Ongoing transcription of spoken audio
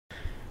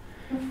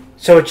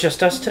So it's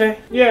just us today?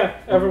 Yeah,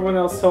 everyone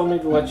else told me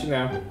to let you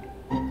know.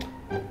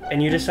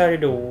 And you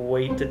decided to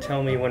wait to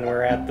tell me when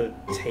we're at the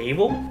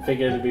table?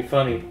 Figured it'd be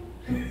funny.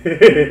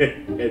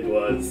 It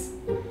was.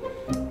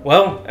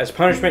 Well, as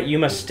punishment, you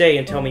must stay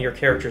and tell me your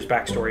character's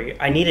backstory.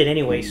 I need it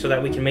anyway so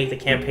that we can make the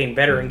campaign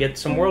better and get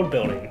some world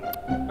building.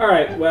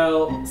 Alright,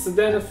 well,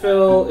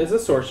 Sildinafil is a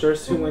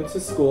sorceress who went to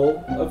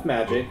school of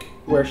magic,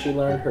 where she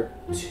learned her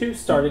 2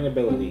 starting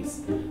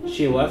abilities.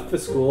 She left the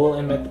school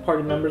and met the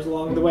party members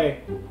along the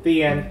way.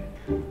 The end.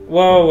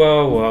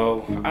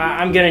 Whoa.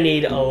 I'm gonna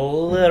need a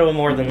little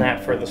more than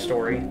that for the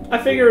story. I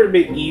figured it would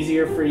be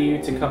easier for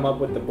you to come up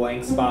with the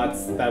blank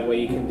spots, that way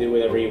you can do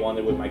whatever you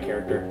wanted with my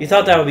character. You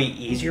thought that would be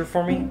easier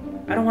for me?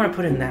 I don't want to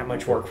put in that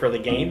much work for the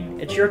game.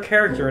 It's your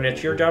character and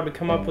it's your job to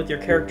come up with your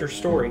character's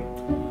story.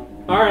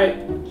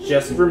 Alright,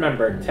 just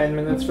remember, 10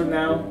 minutes from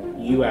now,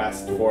 you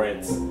asked for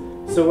it.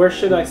 So where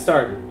should I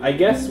start? I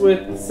guess with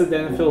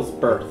Sildinafil's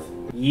birth,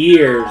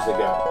 years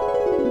ago.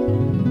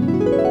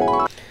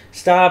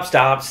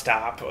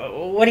 Stop.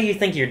 What do you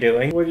think you're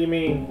doing? What do you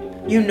mean?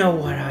 You know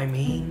what I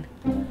mean.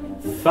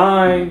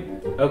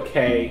 Fine.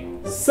 Okay.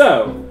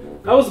 So,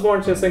 I was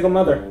born to a single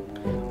mother.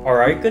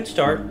 Alright, good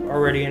start.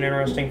 Already an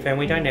interesting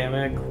family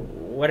dynamic.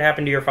 What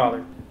happened to your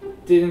father?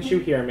 Didn't you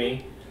hear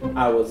me?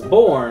 I was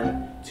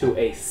born to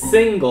a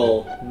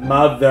single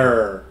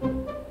mother.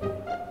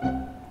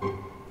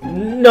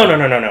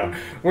 No.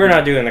 We're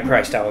not doing the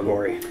Christ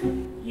allegory.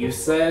 You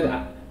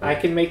said I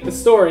can make the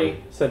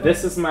story, so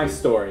this is my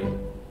story.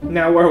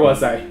 Now, where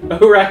was I?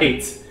 Oh,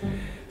 right.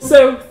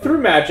 So, through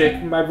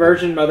magic, my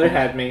virgin mother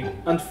had me.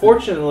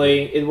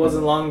 Unfortunately, it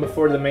wasn't long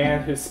before the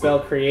man whose spell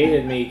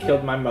created me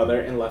killed my mother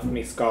and left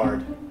me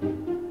scarred.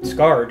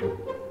 Scarred?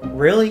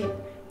 Really?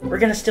 We're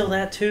gonna steal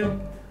that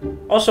too?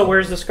 Also,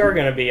 where's the scar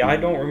gonna be? I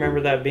don't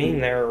remember that being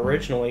there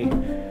originally.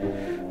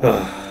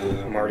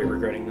 I'm already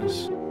regretting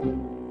this.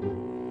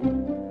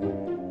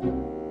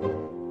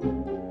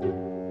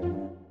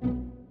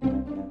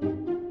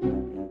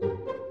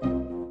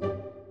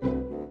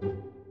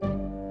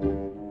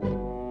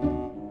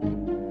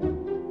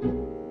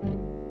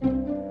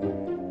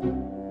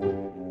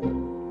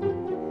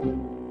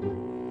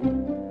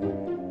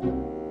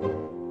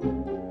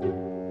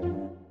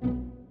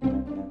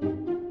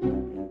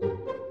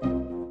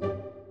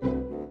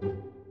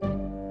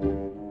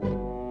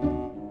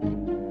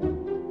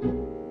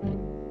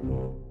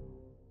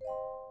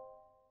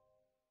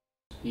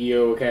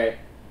 You okay?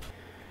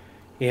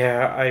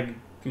 Yeah, I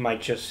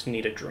might just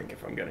need a drink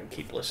if I'm gonna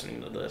keep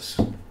listening to this.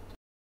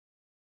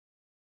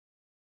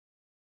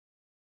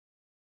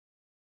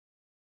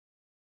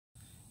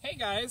 Hey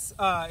guys,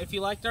 if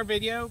you liked our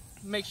video,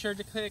 make sure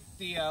to click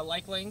the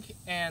like link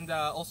and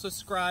also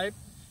subscribe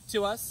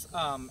to us.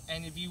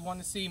 And if you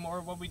want to see more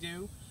of what we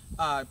do,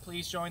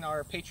 please join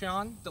our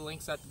Patreon. The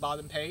link's at the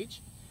bottom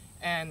page.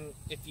 And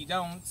if you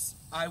don't,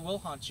 I will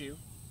haunt you,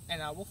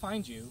 and I will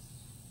find you,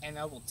 and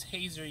I will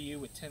taser you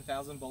with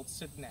 10,000 bolts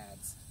to the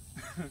nads.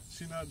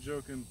 She not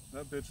joking.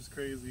 That bitch is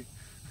crazy.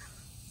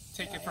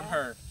 Take it from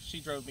her. She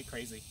drove me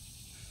crazy.